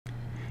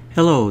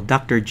Hello,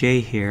 Dr.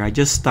 J here. I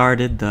just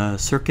started the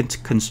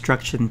circuit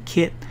construction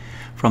kit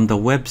from the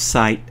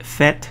website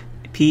Phet,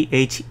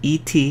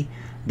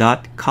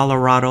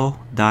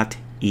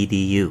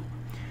 Phet.colorado.edu.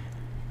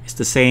 It's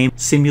the same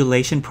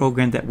simulation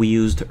program that we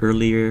used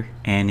earlier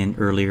and in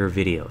earlier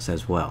videos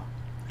as well.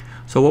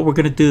 So what we're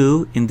going to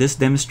do in this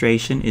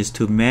demonstration is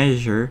to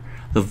measure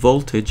the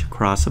voltage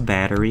across a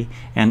battery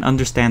and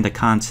understand the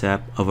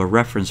concept of a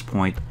reference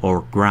point or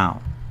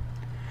ground.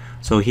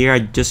 So here I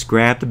just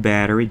grabbed the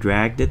battery,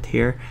 dragged it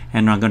here,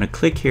 and I'm going to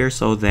click here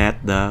so that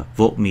the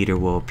voltmeter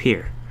will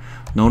appear.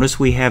 Notice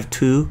we have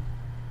two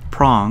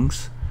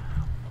prongs.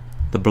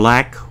 The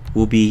black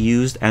will be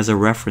used as a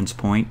reference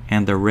point,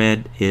 and the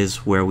red is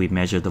where we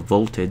measure the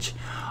voltage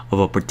of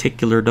a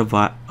particular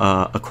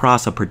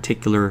across a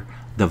particular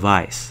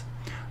device.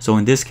 So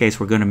in this case,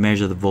 we're going to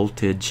measure the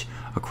voltage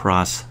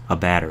across a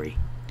battery.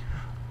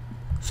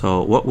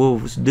 So what we'll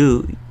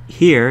do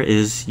here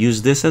is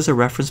use this as a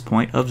reference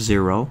point of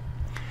 0.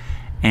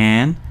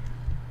 And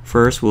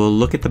first we'll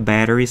look at the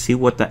battery, see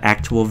what the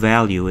actual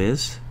value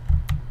is.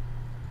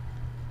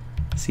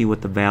 See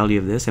what the value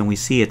of this, and we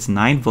see it's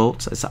 9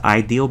 volts. It's an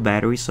ideal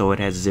battery, so it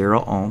has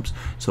 0 ohms,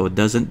 so it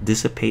doesn't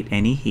dissipate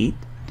any heat.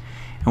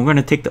 And we're going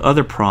to take the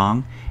other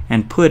prong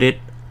and put it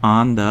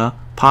on the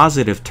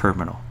positive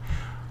terminal.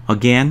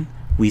 Again,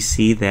 we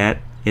see that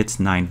it's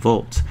 9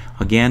 volts.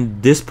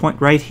 Again, this point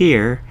right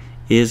here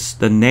is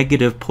the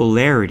negative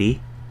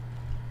polarity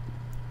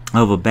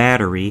of a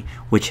battery,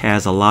 which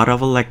has a lot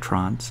of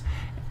electrons.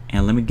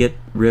 And let me get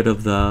rid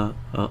of the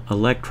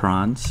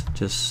electrons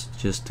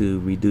just to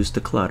reduce the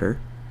clutter.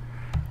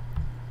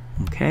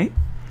 Okay,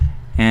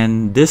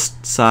 and this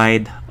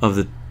side of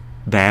the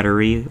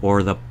battery,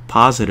 or the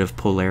positive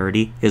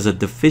polarity, is a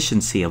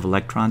deficiency of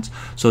electrons.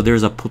 So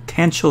there's a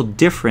potential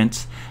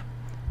difference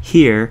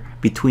here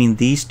between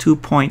these 2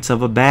 points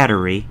of a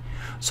battery,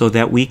 so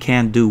that we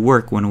can do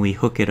work when we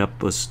hook it up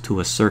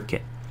to a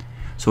circuit.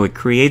 So it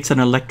creates an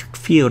electric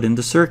field in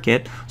the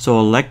circuit, so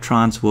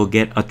electrons will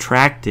get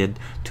attracted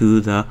to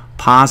the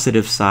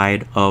positive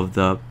side of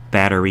the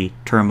battery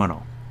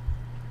terminal.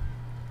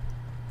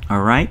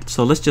 Alright,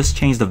 so let's just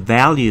change the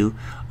value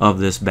of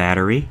this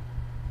battery.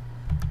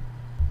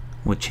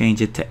 We'll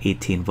change it to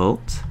 18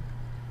 volts.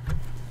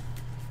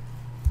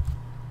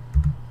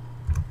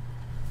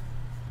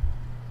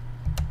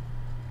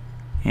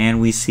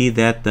 And we see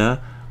that the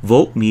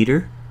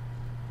voltmeter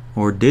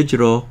or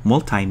digital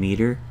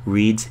multimeter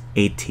reads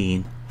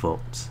 18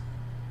 volts.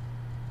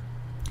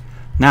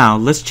 Now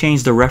let's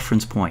change the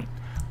reference point.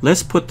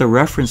 Let's put the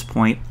reference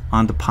point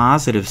on the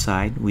positive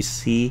side. We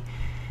see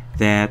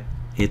that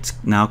it's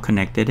now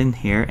connected in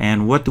here,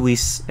 and what do we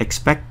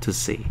expect to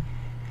see?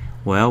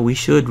 Well, we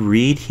should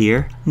read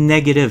here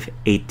negative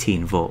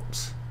 18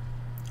 volts.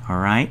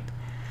 Alright,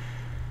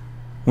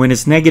 when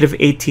it's negative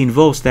 18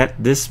 volts,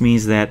 this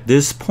means that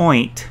this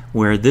point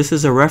where this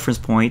is a reference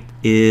point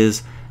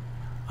is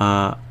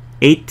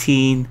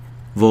 18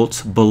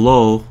 volts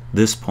below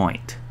this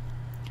point.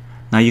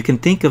 Now you can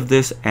think of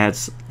this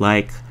as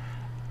like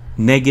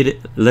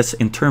negative,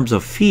 in terms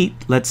of feet,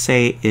 let's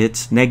say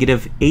it's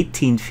negative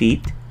 18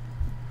 feet.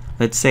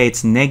 Let's say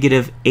it's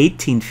negative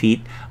 18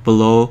 feet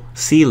below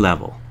sea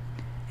level.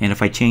 And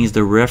if I change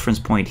the reference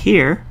point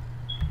here,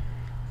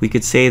 we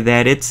could say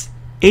that it's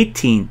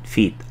 18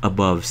 feet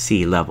above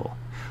sea level.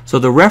 So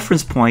the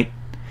reference point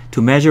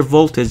to measure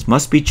voltage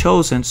must be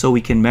chosen so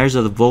we can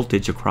measure the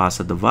voltage across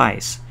a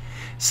device.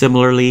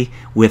 Similarly,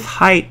 with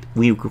height,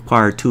 we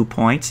require 2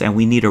 points, and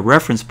we need a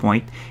reference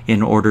point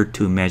in order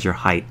to measure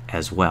height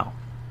as well.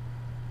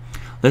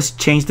 Let's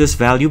change this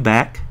value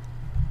back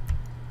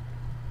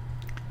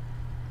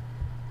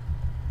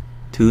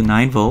to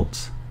 9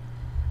 volts.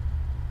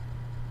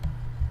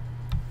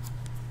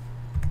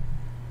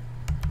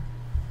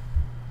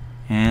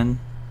 And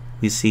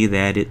we see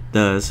that it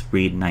does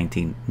read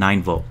 9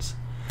 volts.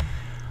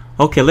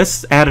 Okay,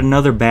 let's add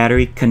another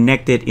battery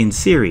connected in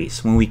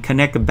series. When we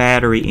connect a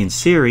battery in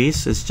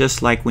series, it's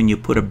just like when you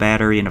put a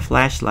battery in a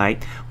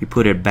flashlight, we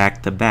put it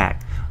back to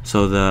back.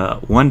 So the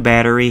one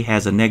battery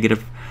has a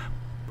negative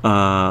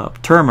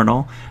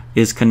terminal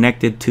is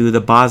connected to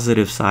the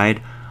positive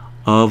side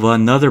of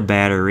another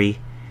battery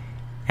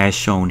as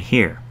shown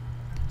here.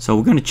 So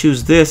we're going to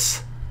choose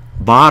this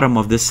bottom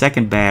of this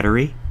second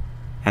battery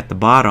at the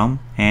bottom,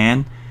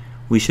 and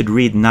we should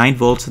read 9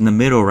 volts in the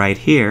middle right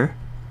here,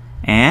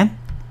 and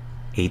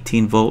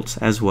 18 volts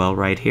as well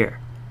right here.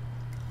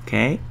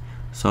 Okay,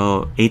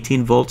 so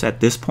 18 volts at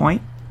this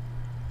point,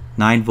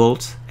 9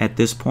 volts at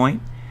this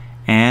point,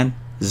 and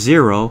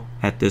 0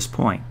 at this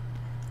point.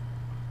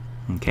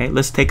 Okay,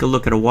 let's take a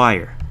look at a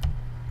wire.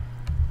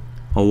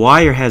 A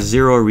wire has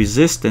 0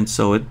 resistance,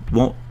 so it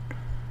won't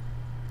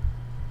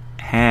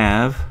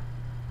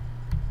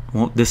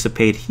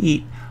dissipate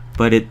heat,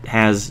 but it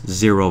has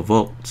 0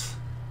 volts.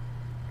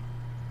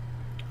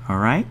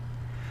 Alright,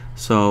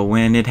 so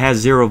when it has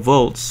 0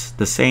 volts,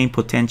 the same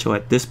potential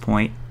at this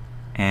point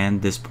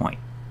and this point.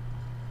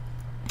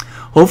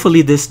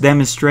 Hopefully this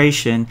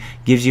demonstration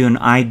gives you an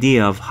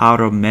idea of how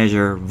to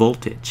measure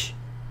voltage.